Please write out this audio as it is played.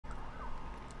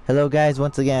Hello guys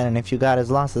once again, and if you got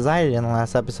as lost as I did in the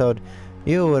last episode,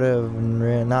 you would have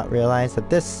not realized that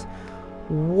this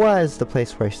was the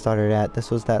place where I started at. This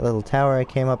was that little tower I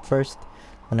came up first,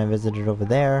 and I visited over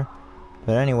there.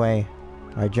 But anyway,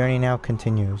 our journey now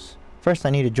continues. First I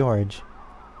need a George.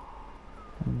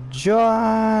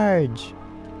 George!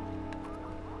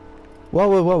 Whoa,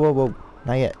 whoa, whoa, whoa, whoa.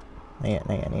 Not yet. Not yet,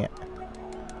 not yet, not yet.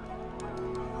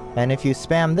 And if you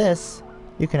spam this,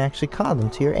 you can actually call them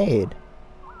to your aid.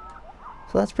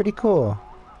 So that's pretty cool.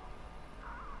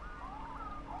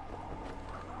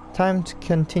 Time to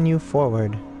continue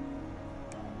forward.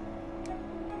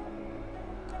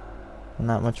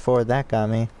 Not much forward that got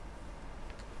me.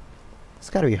 It's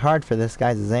gotta be hard for this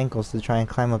guy's ankles to try and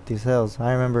climb up these hills.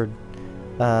 I remember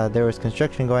there was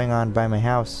construction going on by my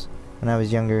house when I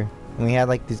was younger. And we had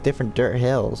like these different dirt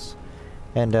hills.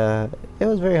 And it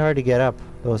was very hard to get up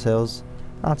those hills.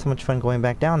 Not so much fun going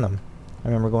back down them. I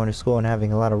remember going to school and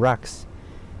having a lot of rocks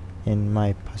in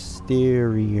my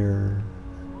posterior.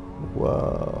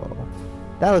 Whoa.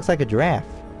 That looks like a giraffe.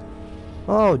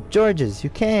 Oh, Georges,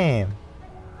 you came.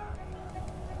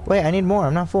 Wait, I need more.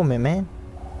 I'm not full, man.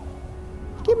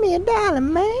 Give me $1,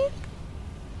 man.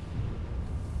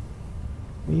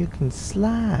 You can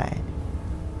slide.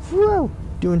 Whoa,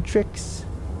 doing tricks.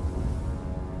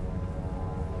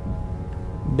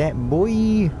 That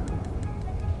boy.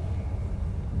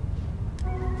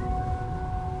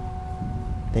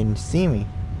 They didn't see me.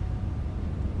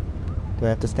 Do I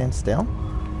have to stand still?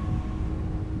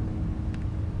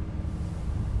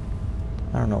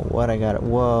 I don't know what I got.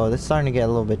 Whoa, this is starting to get a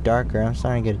little bit darker. I'm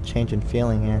starting to get a change in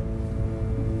feeling here.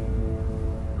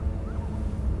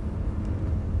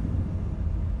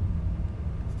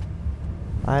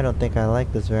 I don't think I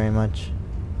like this very much.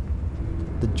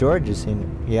 The Georges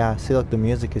seem... Yeah, see, look, the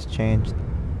music has changed.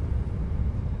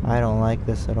 I don't like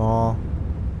this at all.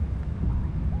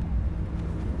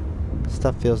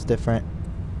 Stuff feels different.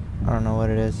 I don't know what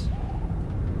it is.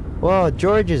 Whoa,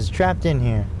 George is trapped in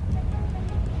here.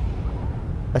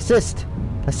 Assist!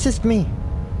 Assist me!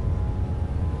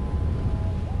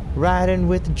 Riding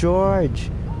with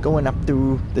George. Going up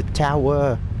through the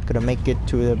tower. Gonna make it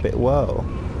to the bit. Whoa.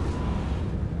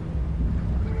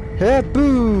 Hey,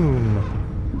 boom!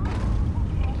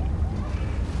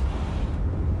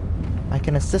 I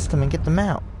can assist them and get them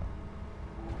out.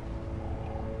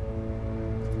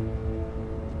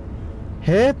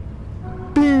 Hip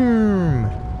boom!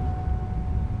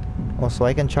 Oh, so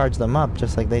I can charge them up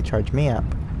just like they charge me up.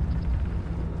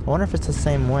 I wonder if it's the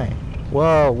same way.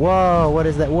 Whoa, whoa, what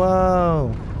is that?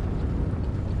 Whoa!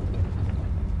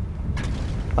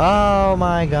 Oh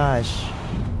my gosh.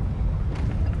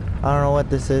 I don't know what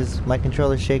this is. My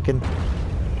controller's shaking.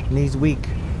 Knees weak.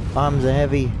 Arms are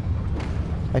heavy.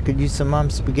 I could use some mom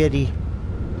spaghetti.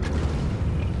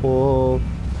 Whoa.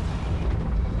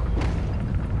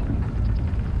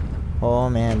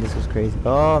 Oh man, this is crazy.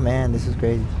 Oh man, this is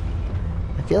crazy.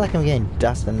 I feel like I'm getting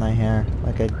dust in my hair,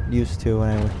 like I used to when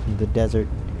I went to the desert.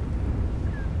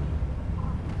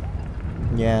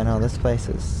 Yeah, no, this place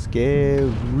is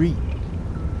scary.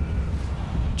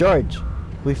 George,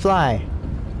 we fly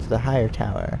to the higher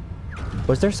tower.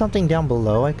 Was there something down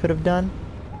below I could have done?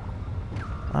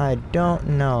 I don't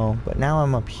know, but now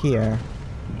I'm up here.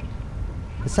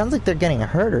 It sounds like they're getting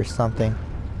hurt or something.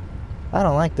 I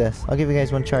don't like this. I'll give you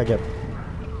guys one charge up.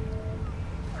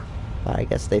 I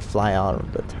guess they fly all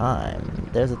of the time.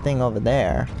 There's a thing over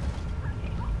there.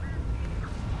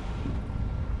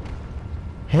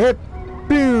 Hip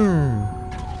boom!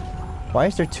 Why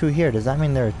is there 2 here? Does that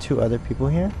mean there are 2 other people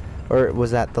here? Or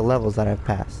was that the levels that I've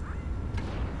passed?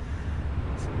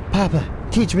 Papa,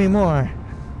 teach me more!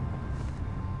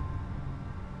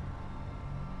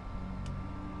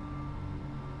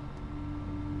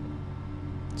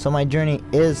 So my journey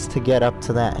is to get up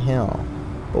to that hill.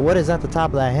 But what is at the top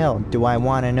of that hill? Do I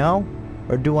want to know?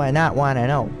 Or do I not want to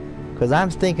know? Because I'm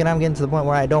thinking I'm getting to the point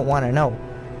where I don't want to know.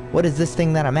 What is this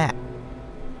thing that I'm at?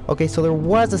 Okay, so there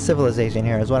was a civilization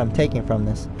here is what I'm taking from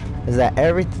this. Is that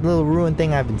every little ruined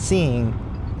thing I've been seeing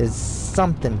is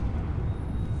something.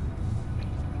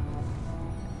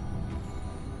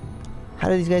 How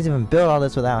do these guys even build all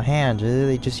this without hands? Or do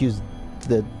they just use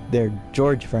their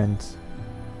George friends?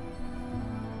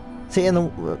 See,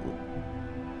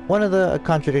 one of the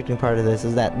contradicting part of this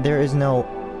is that there is no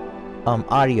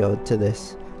audio to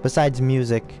this besides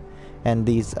music and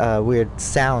these weird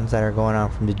sounds that are going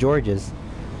on from the Georges.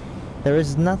 There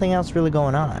is nothing else really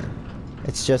going on.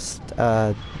 It's just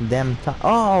them.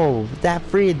 Oh, that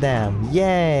freed them!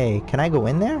 Yay! Can I go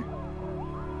in there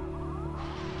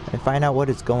and find out what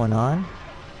is going on?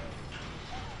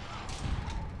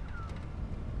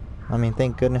 I mean,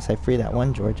 thank goodness I freed that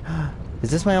one George.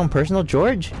 Is this my own personal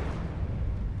George?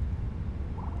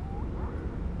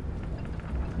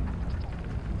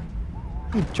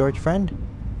 Hey, George friend.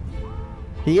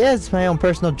 He is my own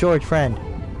personal George friend.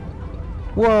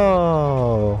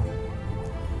 Whoa.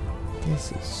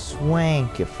 This is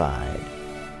swankified.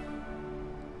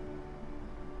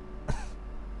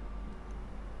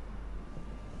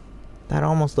 That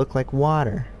almost looked like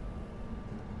water.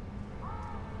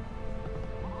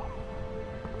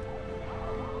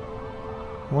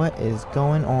 What is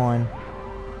going on?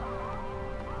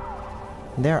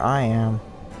 There I am.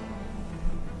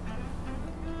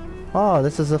 Oh,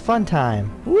 this is a fun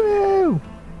time. Woo!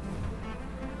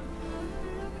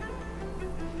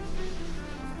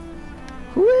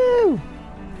 Woo!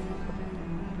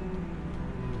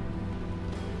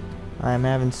 I'm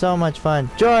having so much fun.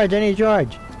 George, I need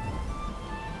George.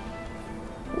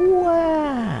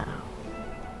 Wow.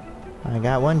 I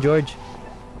got one George.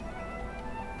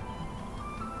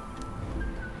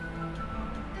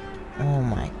 Oh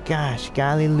my gosh,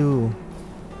 golly Lou.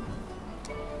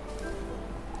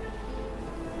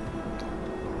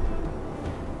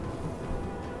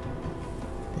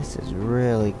 This is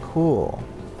really cool.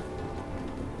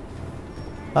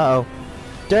 Uh-oh.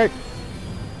 Dirt!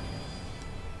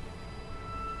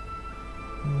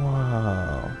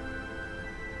 Whoa.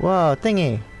 Whoa,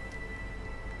 thingy!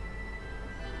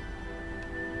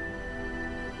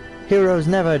 Heroes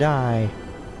never die.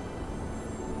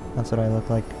 That's what I look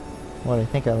like. What I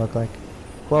think I look like.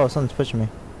 Whoa, something's pushing me.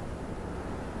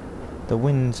 The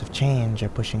winds of change are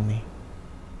pushing me.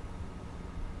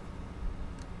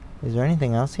 Is there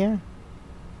anything else here?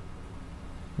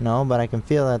 No, but I can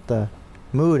feel that the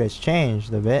mood has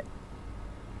changed a bit.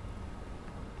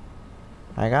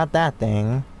 I got that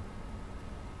thing.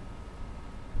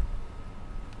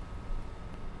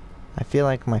 I feel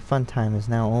like my fun time is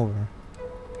now over.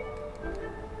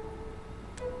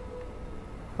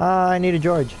 I need a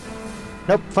George.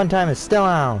 Nope, fun time is still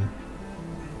on.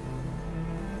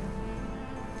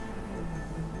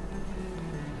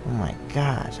 Oh my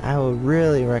gosh, I would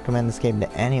really recommend this game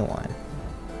to anyone.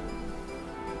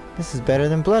 This is better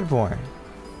than Bloodborne.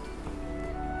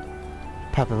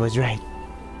 Papa was right.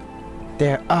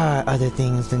 There are other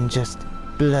things than just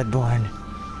Bloodborne.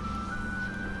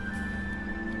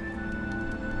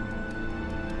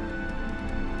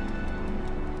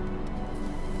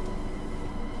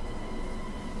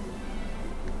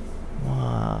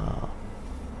 Wow.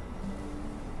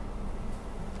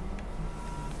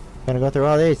 Gonna go through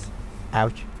all these.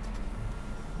 Ouch.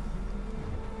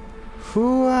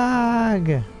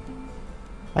 Fwag!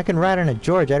 I can ride on a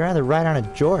George. I'd rather ride on a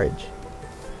George.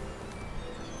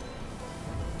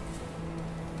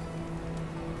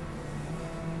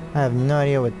 I have no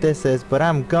idea what this is, but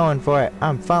I'm going for it.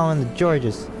 I'm following the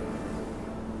Georges.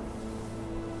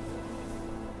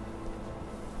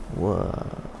 Whoa.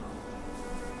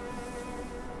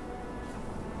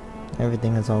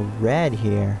 Everything is all red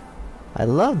here. I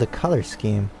love the color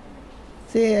scheme.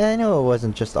 See, I knew it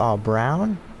wasn't just all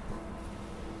brown.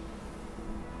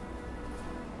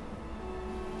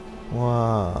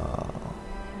 Whoa.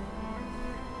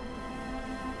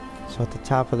 So at the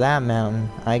top of that mountain,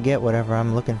 I get whatever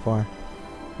I'm looking for.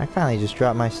 I finally just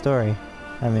dropped my story.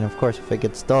 I mean, of course, if it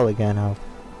gets dull again, I'll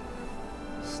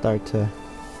start to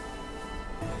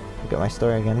get my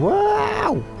story again.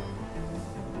 Wow!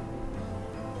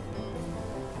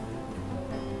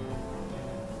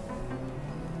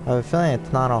 I have a feeling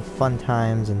it's not all fun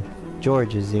times and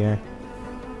George's here.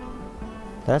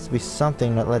 There has to be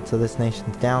something that led to this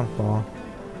nation's downfall.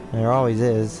 There always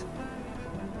is.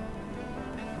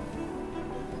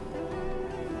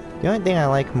 The only thing I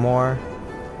like more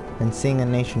than seeing a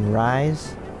nation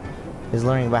rise is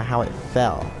learning about how it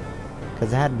fell. Because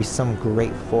there had to be some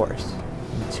great force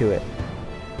to it.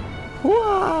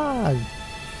 Whoa!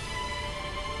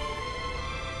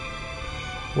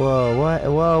 Whoa, what?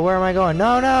 Whoa, where am I going?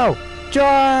 No, no!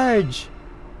 George!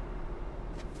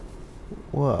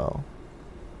 Whoa.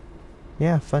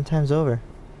 Yeah, fun time's over.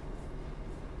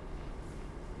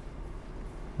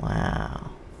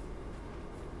 Wow.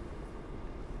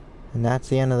 And that's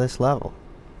the end of this level.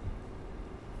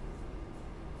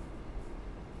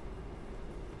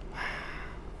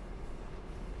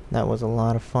 That was a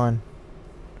lot of fun.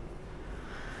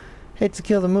 Hate to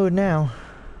kill the mood now.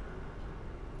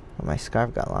 But my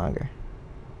scarf got longer.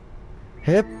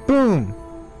 Hip boom!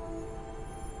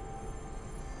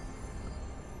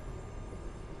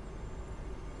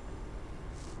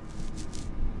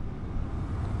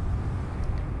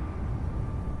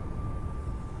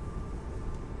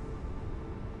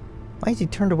 Why is he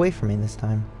turned away from me this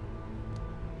time?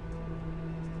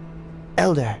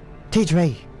 Elder, teach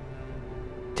me!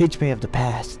 Teach me of the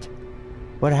past.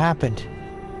 What happened?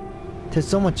 'Tis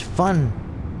so much fun.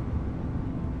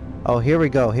 Oh, here we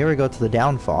go. Here we go to the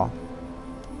downfall.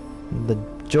 The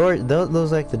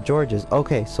those like the Georges.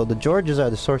 Okay, so the Georges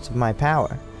are the source of my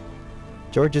power.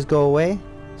 Georges go away,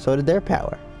 so did their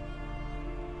power.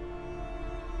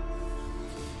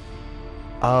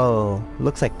 Oh,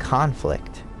 looks like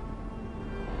conflict.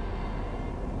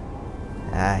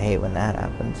 I hate when that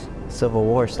happens. Civil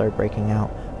war start breaking out.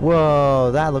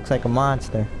 Whoa, that looks like a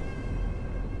monster.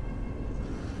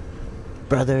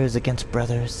 Brothers against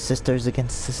brothers, sisters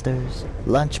against sisters,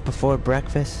 lunch before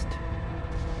breakfast.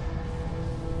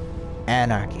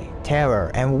 Anarchy,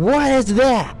 terror, and what is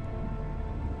that?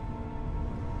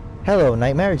 Hello,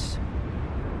 nightmares.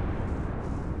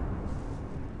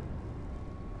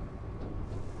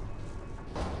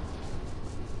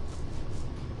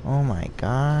 Oh my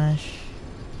gosh.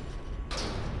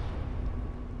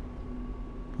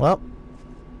 Well,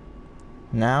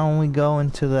 now we go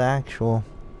into the actual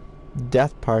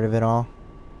death part of it all.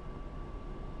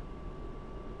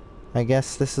 I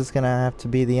guess this is gonna have to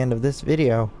be the end of this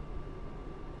video.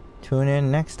 Tune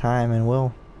in next time and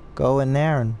we'll go in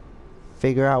there and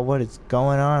figure out what is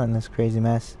going on in this crazy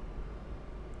mess.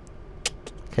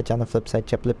 Catch you on the flip side,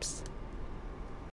 chip lips.